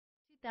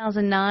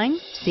2009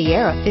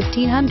 Sierra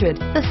 1500.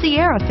 The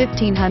Sierra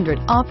 1500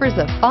 offers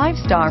a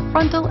 5-star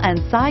frontal and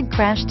side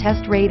crash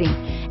test rating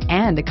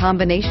and a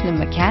combination of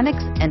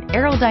mechanics and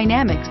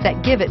aerodynamics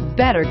that give it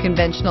better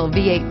conventional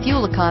V8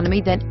 fuel economy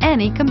than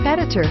any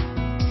competitor.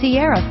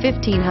 Sierra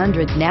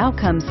 1500 now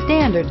comes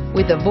standard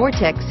with a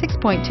Vortec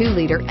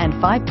 6.2-liter and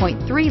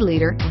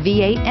 5.3-liter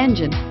V8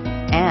 engine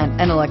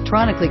and an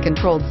electronically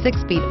controlled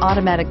 6-speed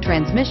automatic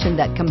transmission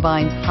that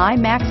combines high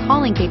max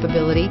hauling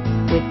capability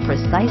with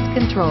precise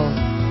control.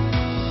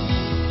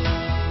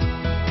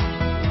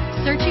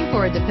 Searching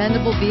for a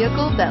dependable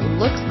vehicle that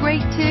looks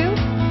great too?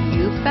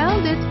 You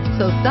found it,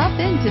 so stop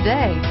in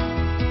today.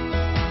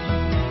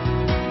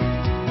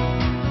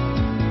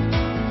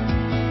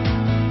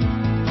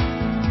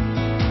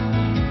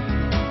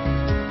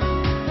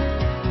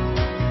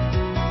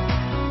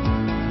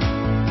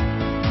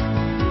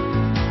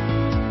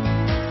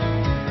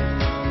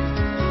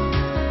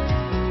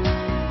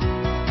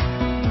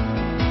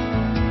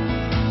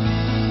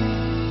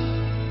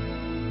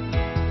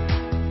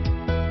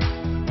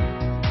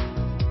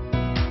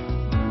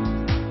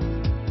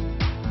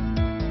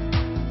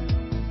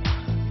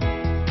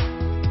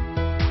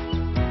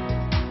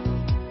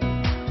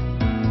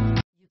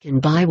 Can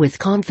buy with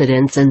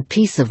confidence and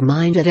peace of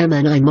mind at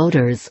M&I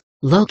Motors,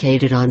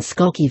 located on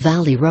Skokie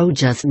Valley Road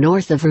just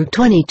north of Route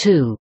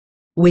 22.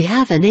 We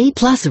have an A+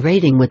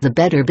 rating with the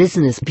Better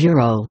Business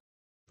Bureau.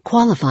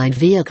 Qualified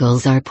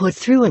vehicles are put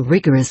through a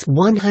rigorous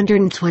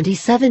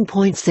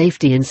 127-point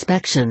safety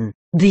inspection.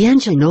 The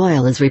engine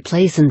oil is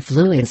replaced and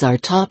fluids are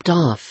topped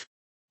off,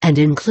 and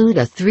include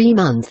a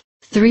 3-month,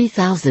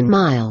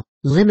 3,000-mile,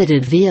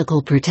 limited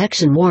vehicle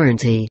protection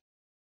warranty.